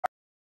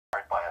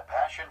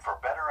passion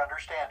for better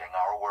understanding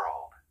our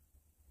world.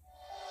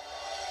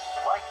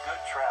 Like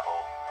good travel,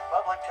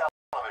 public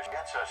television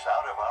gets us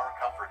out of our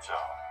comfort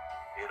zone.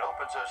 It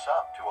opens us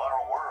up to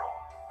our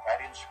world and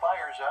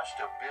inspires us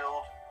to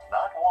build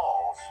not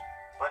walls,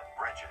 but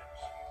bridges.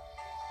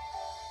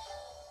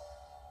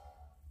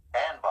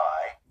 And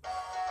by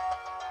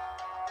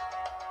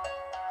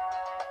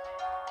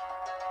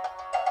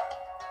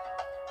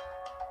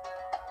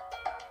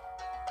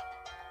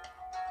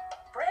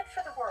Bread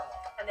for the World,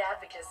 an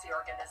advocacy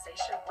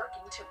organization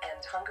working to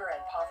end hunger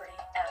and poverty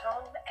at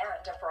home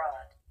and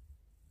abroad.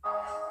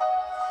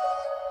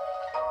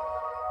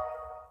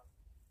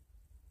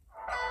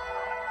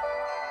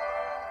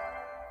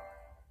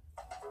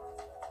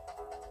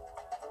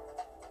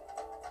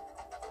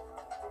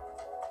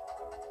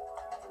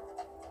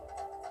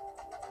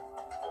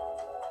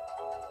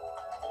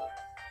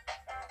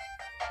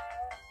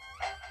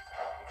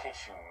 In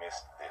case you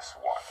missed this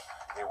one,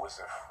 there was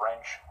a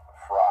French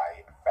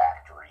fry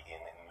factory in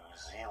New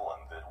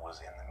Zealand that was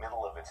in the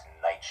middle of its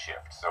night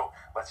shift. So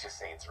let's just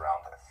say it's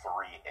around 3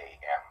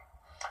 a.m.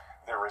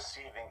 They're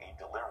receiving a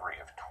delivery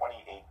of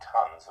 28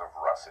 tons of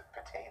russet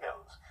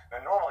potatoes.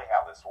 Now, normally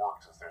how this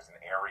works is there's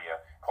an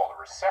area called a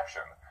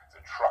reception.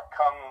 The truck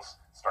comes,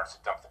 starts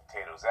to dump the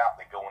potatoes out,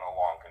 they go in a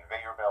long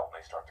conveyor belt,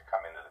 and they start to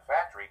come into the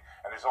factory,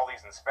 and there's all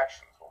these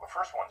inspections. Well, the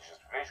first one is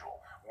just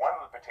visual. One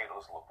of the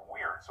potatoes looked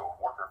weird, so a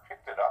worker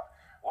picked it up,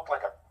 looked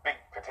like a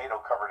big potato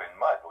covered in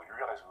mud, but we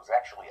realized it was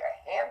actually a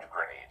hand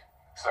grenade.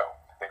 So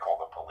they called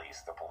the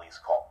police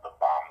called the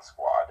bomb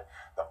squad.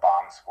 The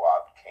bomb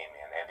squad came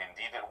in, and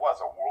indeed it was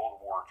a World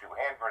War II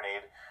hand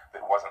grenade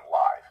that wasn't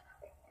live.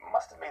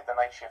 Must have made the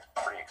night shift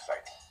pretty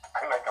exciting.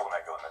 I'm not going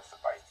and that's the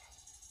bite.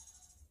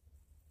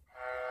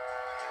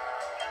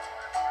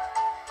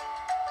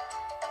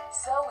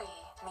 Zoe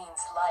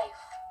means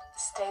life.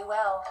 Stay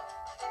well.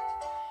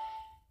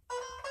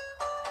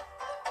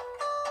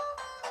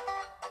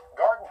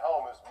 Garden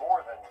Home is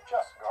more than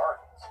just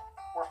gardens.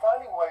 We're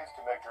finding ways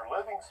to make your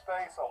living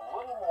space a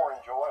little more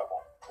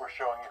enjoyable. We're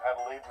showing you how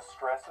to leave the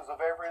stresses of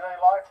everyday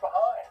life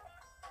behind.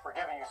 We're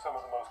giving you some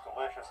of the most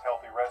delicious,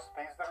 healthy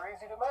recipes that are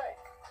easy to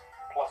make.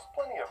 Plus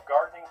plenty of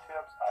gardening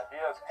tips,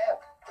 ideas, and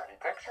pretty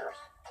pictures.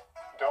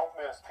 Don't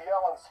miss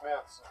PL &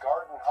 Smith's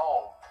Garden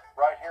Home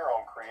right here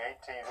on Create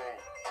TV.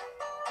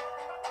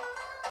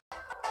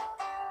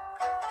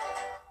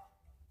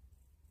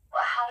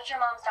 Well, how did your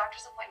mom's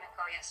doctor's appointment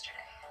go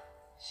yesterday?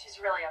 She's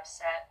really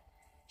upset.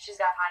 She's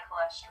got high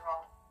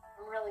cholesterol.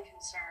 I'm really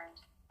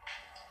concerned.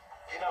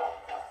 You know,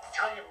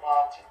 tell your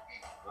mom to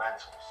eat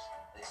lentils.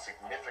 They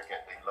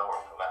significantly lower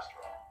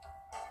cholesterol.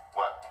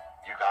 What,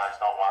 you guys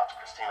don't watch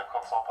Christina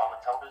Cooks on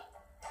public television?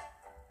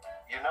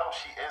 You know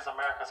she is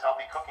America's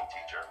healthy cooking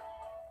teacher.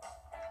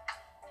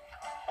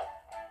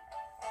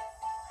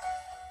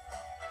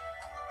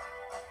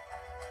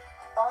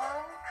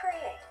 On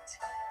Create.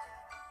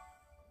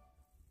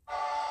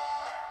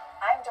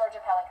 I'm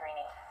Georgia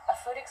Pellegrini, a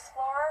food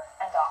explorer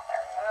and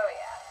author. Oh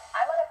yeah.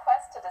 I'm on a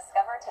quest to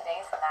discover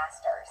today's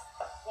masters,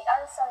 the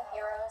unsung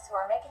heroes who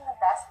are making the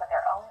best that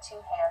their own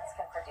two hands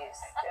can produce.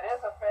 It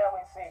is a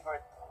family secret.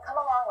 Come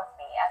along with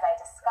me as I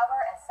discover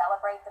and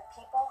celebrate the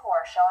people who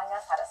are showing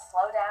us how to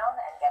slow down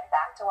and get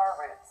back to our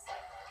roots.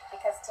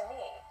 Because to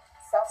me,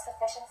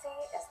 self-sufficiency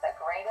is the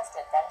greatest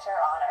adventure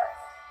on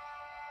earth.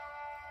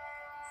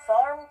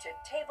 Farm to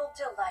Table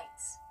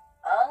Delights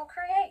on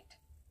Create.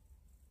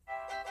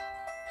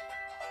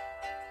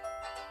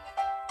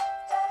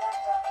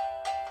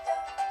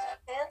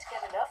 Can't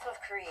get enough of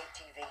Create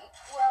TV?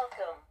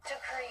 Welcome to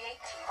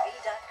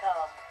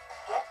CreateTV.com.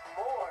 Get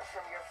more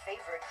from your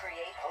favorite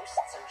Create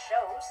hosts and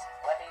shows.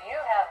 What do you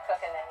have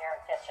cooking in your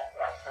kitchen?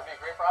 It's going to be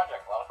a great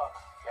project. A lot of fun.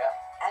 Yeah.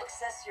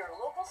 Access your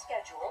local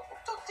schedule.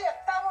 Tutti a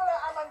tavola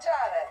a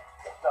mangiare.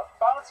 The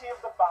bounty of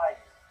the bayou.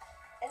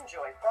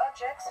 Enjoy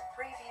projects,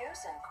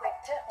 previews, and quick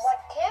tips. What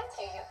can't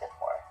you use it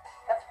for?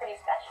 That's pretty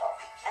special.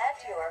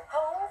 At your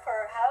home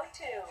for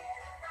how-to.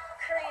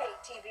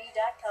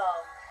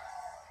 CreateTV.com.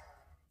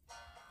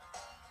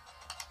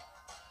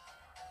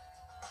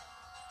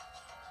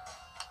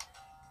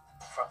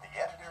 from the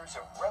editors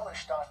of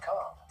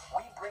Relish.com,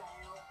 we bring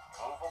you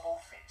Movable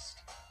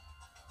Feast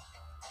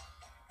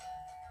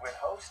with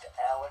host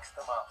Alex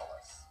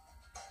Thermopoulos.